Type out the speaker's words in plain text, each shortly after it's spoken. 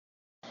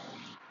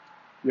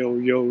Yo,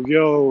 yo,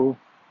 yo.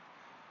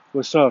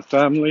 What's up,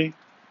 family?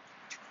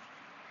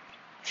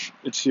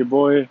 It's your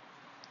boy,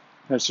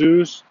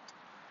 Jesus.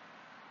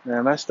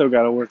 Man, I still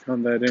gotta work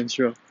on that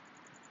intro.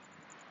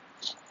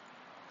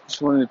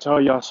 Just wanted to tell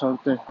y'all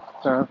something.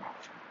 Uh,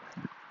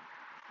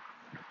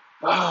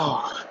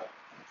 oh,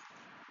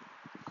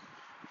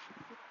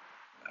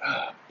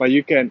 but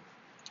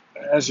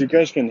as you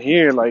guys can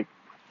hear, like,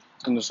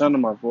 from the sound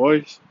of my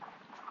voice,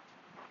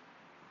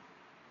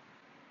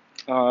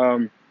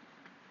 um,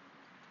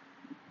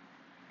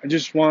 I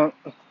just want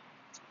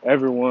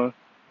everyone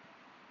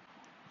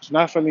who's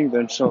not feeling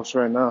themselves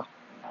right now,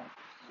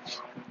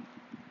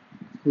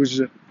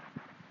 who's,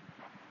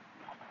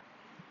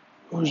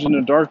 who's in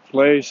a dark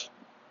place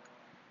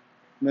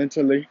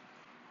mentally,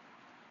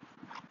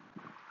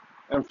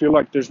 and feel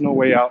like there's no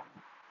way out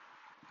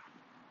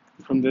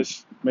from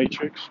this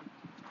matrix.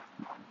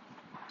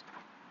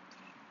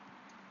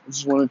 I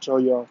just want to tell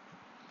y'all,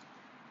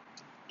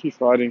 keep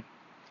fighting.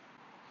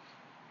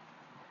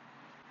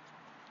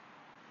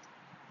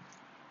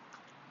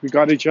 We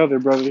got each other,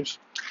 brothers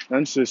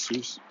and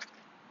sisters.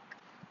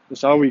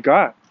 That's all we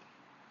got.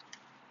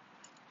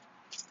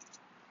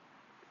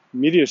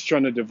 Media's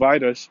trying to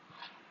divide us.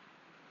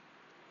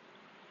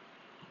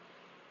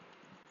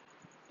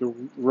 The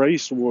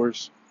race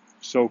wars,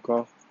 so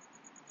called.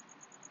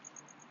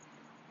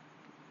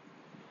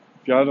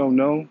 If y'all don't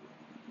know,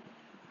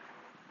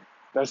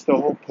 that's the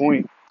whole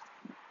point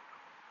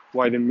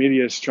why the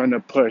media is trying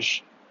to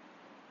push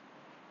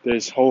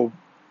this whole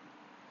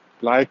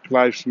Black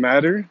Lives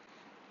Matter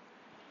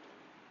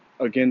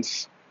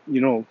against,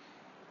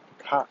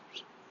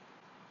 cops.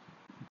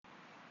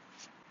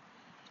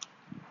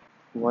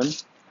 One.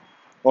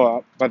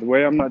 Well, by the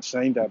way, I'm not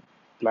saying that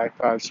Black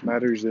Lives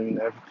Matters and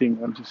everything.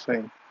 I'm just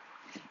saying,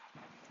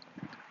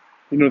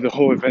 the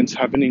whole events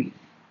happening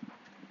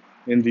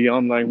in the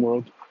online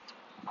world.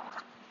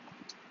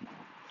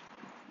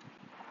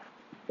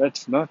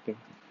 That's nothing.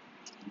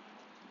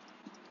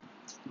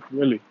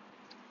 Really.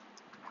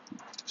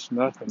 It's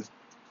nothing.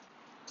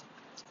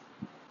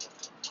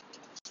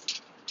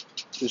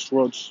 This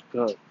world's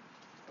a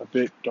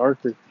bit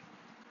darker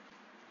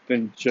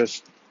than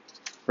just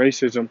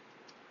racism.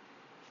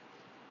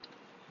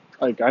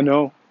 Like, I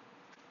know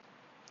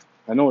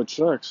it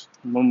sucks.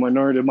 I'm a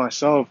minority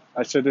myself.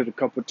 I said it a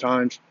couple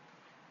times,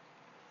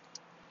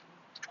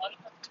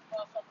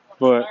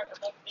 but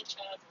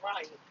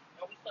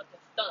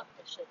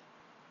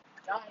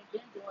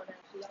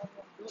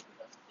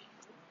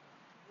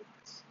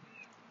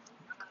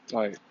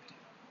like,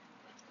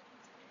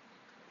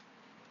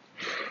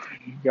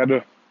 you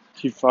gotta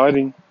keep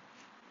fighting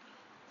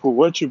for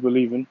what you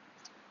believe in.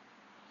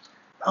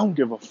 I don't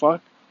give a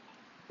fuck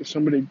if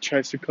somebody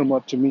tries to come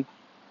up to me,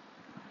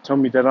 tell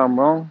me that I'm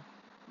wrong.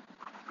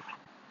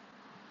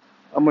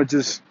 I'ma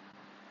just,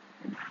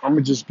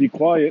 I'ma just be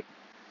quiet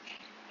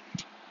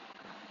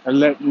and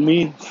let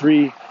me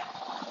freely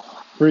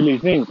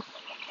think.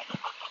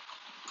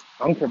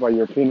 I don't care about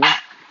your opinion.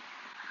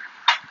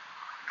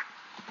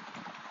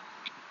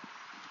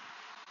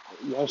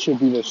 Y'all should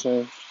be the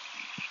same.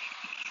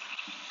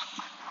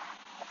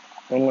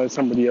 Don't let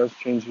somebody else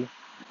change you,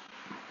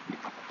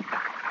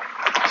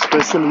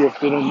 especially if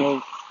they don't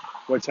know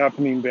what's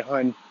happening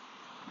behind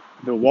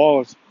the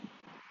walls,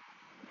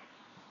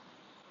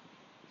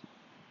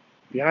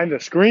 behind the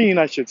screen,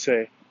 I should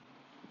say.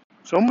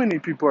 So many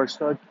people are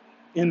stuck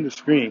in the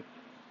screen.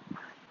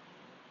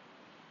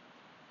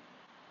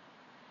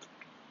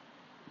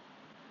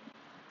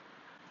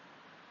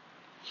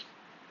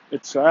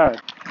 It's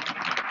sad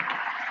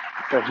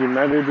that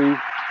humanity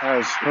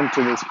has come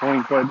to this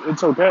point, but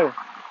it's okay.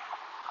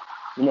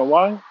 You know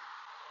why?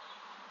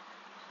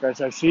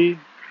 Because I see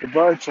the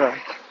bright side.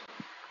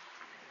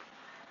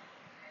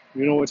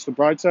 You know what's the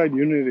bright side?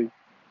 Unity.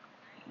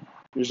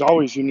 There's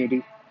always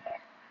unity.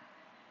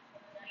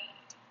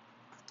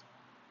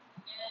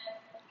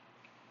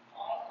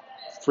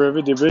 For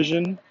every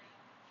division,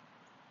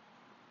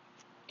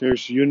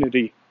 there's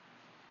unity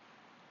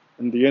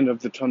in the end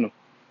of the tunnel.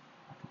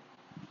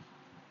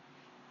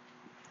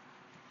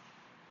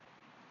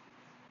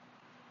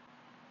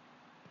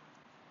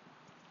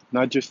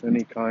 Not just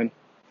any kind.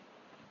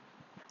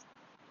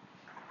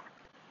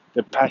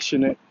 The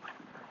passionate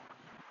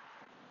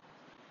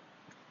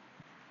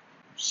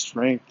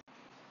strength,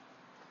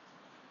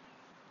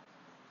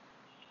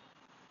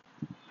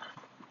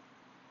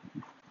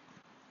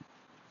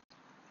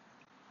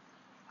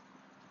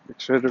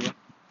 etc.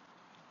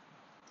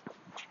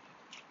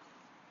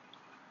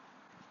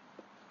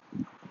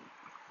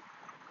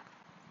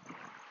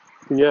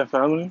 Yeah,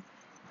 family.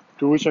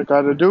 Do what you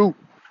gotta do.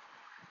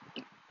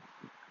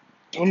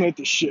 Don't let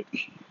this shit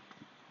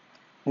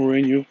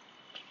ruin you.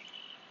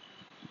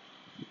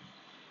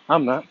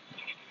 I'm not.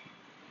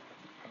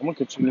 I'm gonna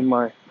continue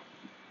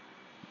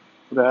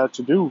what I had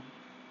to do.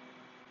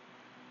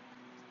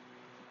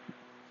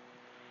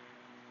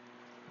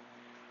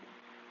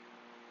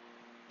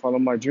 Follow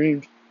my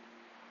dreams.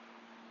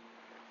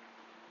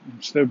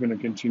 I'm still gonna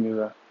continue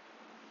that.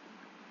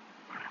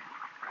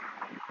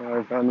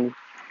 Alright, family.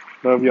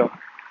 Love y'all.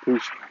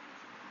 Peace.